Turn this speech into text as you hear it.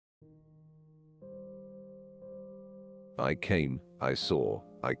I came, I saw,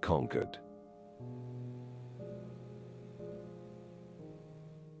 I conquered.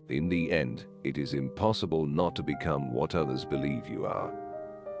 In the end, it is impossible not to become what others believe you are.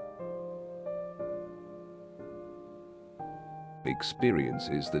 Experience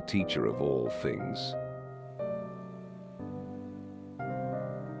is the teacher of all things.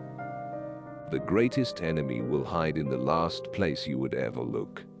 The greatest enemy will hide in the last place you would ever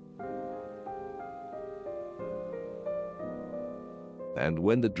look. And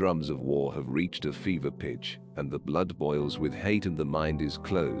when the drums of war have reached a fever pitch, and the blood boils with hate and the mind is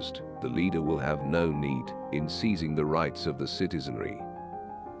closed, the leader will have no need in seizing the rights of the citizenry.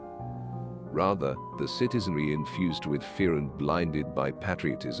 Rather, the citizenry infused with fear and blinded by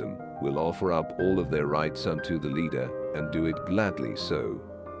patriotism will offer up all of their rights unto the leader, and do it gladly so.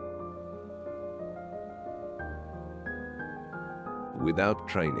 Without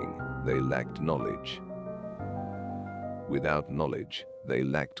training, they lacked knowledge. Without knowledge, they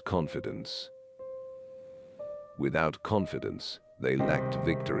lacked confidence. Without confidence, they lacked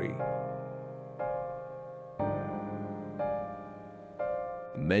victory.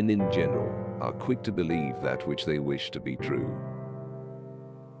 Men in general are quick to believe that which they wish to be true.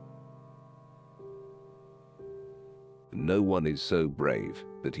 No one is so brave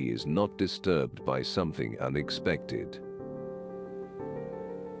that he is not disturbed by something unexpected.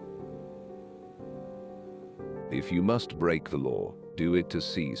 If you must break the law, do it to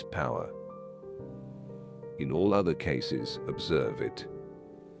seize power. In all other cases, observe it.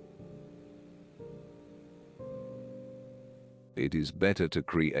 It is better to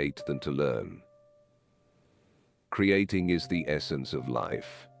create than to learn. Creating is the essence of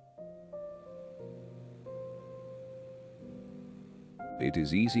life. It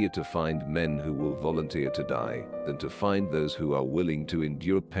is easier to find men who will volunteer to die than to find those who are willing to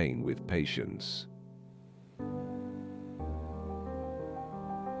endure pain with patience.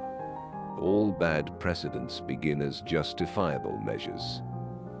 All bad precedents begin as justifiable measures.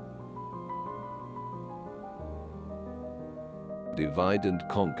 Divide and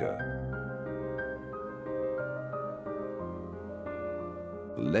conquer.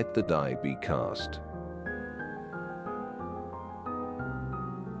 Let the die be cast.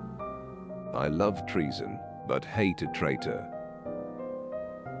 I love treason, but hate a traitor.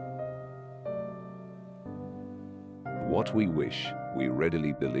 What we wish, we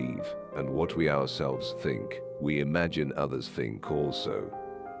readily believe, and what we ourselves think, we imagine others think also.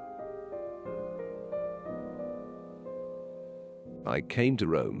 I came to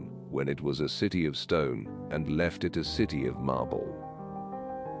Rome when it was a city of stone, and left it a city of marble.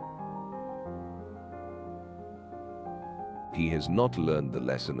 He has not learned the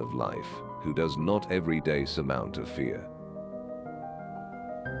lesson of life, who does not every day surmount a fear.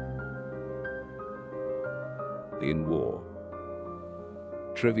 In war,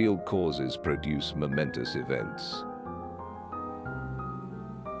 trivial causes produce momentous events.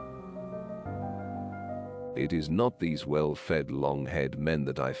 It is not these well-fed long-haired men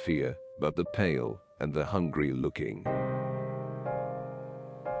that I fear, but the pale and the hungry-looking.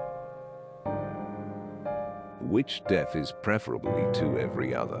 Which death is preferably to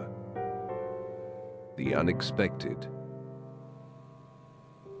every other? The unexpected.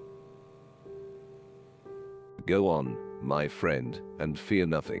 Go on, my friend, and fear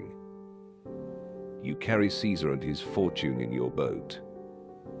nothing. You carry Caesar and his fortune in your boat.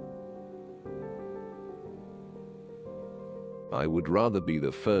 I would rather be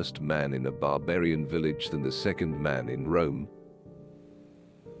the first man in a barbarian village than the second man in Rome.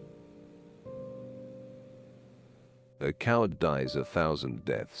 A coward dies 1,000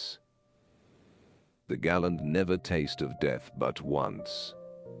 deaths. The gallant never taste of death but once.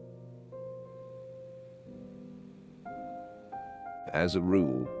 As a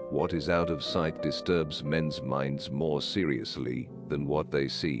rule, what is out of sight disturbs men's minds more seriously than what they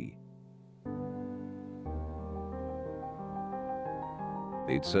see.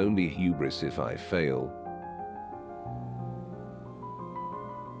 It's only hubris if I fail.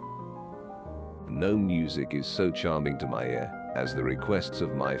 No music is so charming to my ear as the requests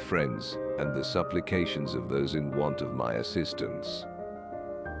of my friends and the supplications of those in want of my assistance.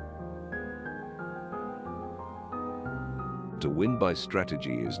 To win by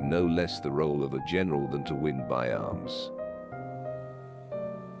strategy is no less the role of a general than to win by arms.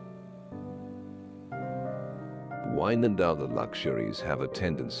 Wine and other luxuries have a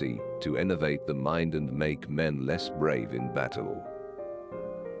tendency to enervate the mind and make men less brave in battle.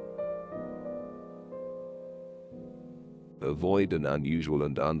 Avoid an unusual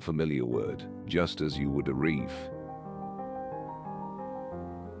and unfamiliar word, just as you would a reef.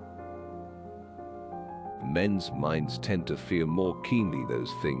 Men's minds tend to fear more keenly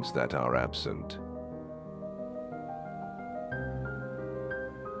those things that are absent.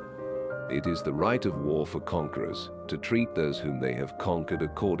 It is the right of war for conquerors to treat those whom they have conquered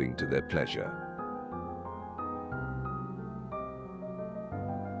according to their pleasure.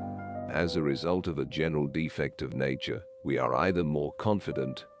 As a result of a general defect of nature, we are either more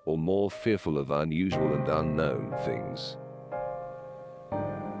confident or more fearful of unusual and unknown things.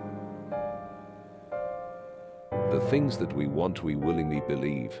 The things that we want we willingly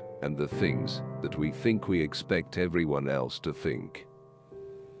believe, and the things that we think we expect everyone else to think.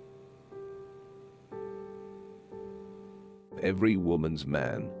 Every woman's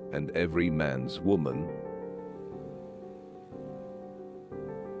man, and every man's woman.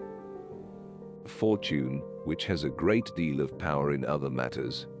 Fortune, which has a great deal of power in other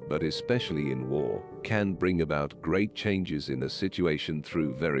matters, but especially in war, can bring about great changes in a situation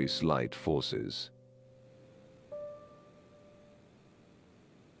through very slight forces.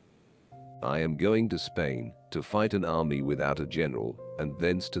 I am going to Spain to fight an army without a general, and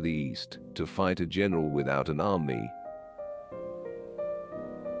thence to the east to fight a general without an army.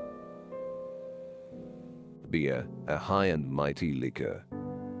 Beer, a high and mighty liquor.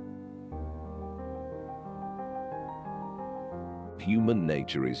 Human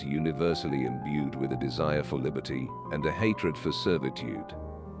nature is universally imbued with a desire for liberty and a hatred for servitude.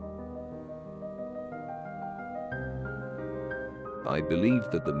 I believe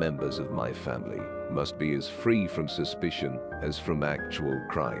that the members of my family must be as free from suspicion as from actual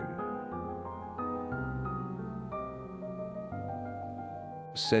crime.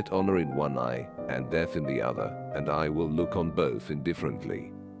 Set honor in one eye and death in the other, and I will look on both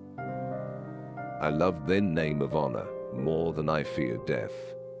indifferently. I love the name of honor more than I fear death.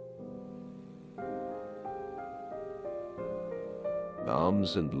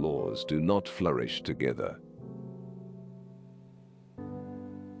 Arms and laws do not flourish together.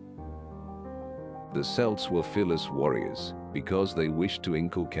 The Celts were fearless warriors because they wished to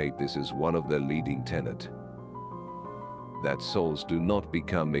inculcate this as one of their leading tenet. That souls do not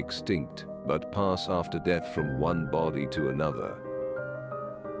become extinct, but pass after death from one body to another.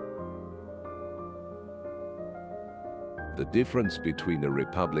 The difference between a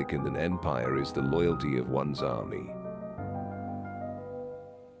republic and an empire is the loyalty of one's army.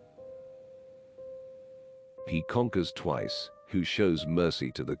 He conquers twice, who shows mercy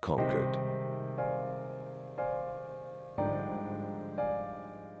to the conquered.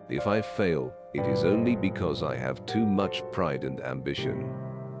 If I fail, it is only because I have too much pride and ambition.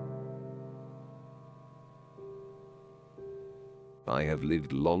 I have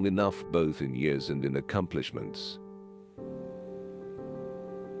lived long enough both in years and in accomplishments.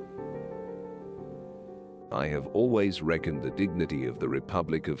 I have always reckoned the dignity of the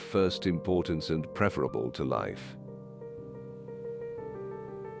Republic of first importance and preferable to life.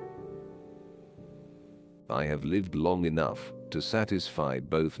 I have lived long enough to satisfy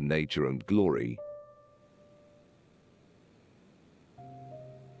both nature and glory.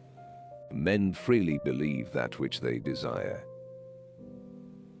 Men freely believe that which they desire.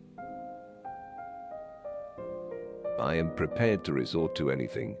 I am prepared to resort to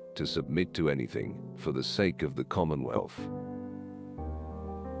anything, to submit to anything, for the sake of the Commonwealth.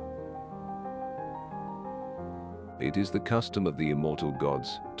 It is the custom of the immortal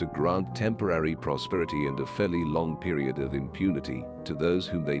gods to grant temporary prosperity and a fairly long period of impunity to those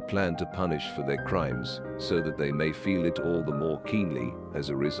whom they plan to punish for their crimes, so that they may feel it all the more keenly as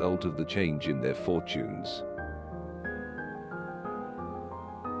a result of the change in their fortunes.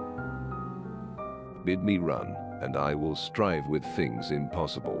 Bid me run, and I will strive with things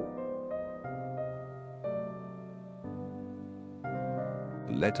impossible.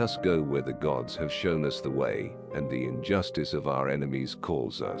 Let us go where the gods have shown us the way, and the injustice of our enemies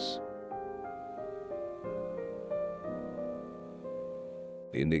calls us.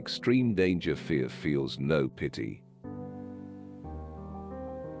 In extreme danger, fear feels no pity.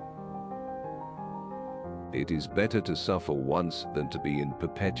 It is better to suffer once than to be in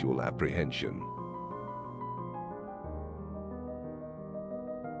perpetual apprehension.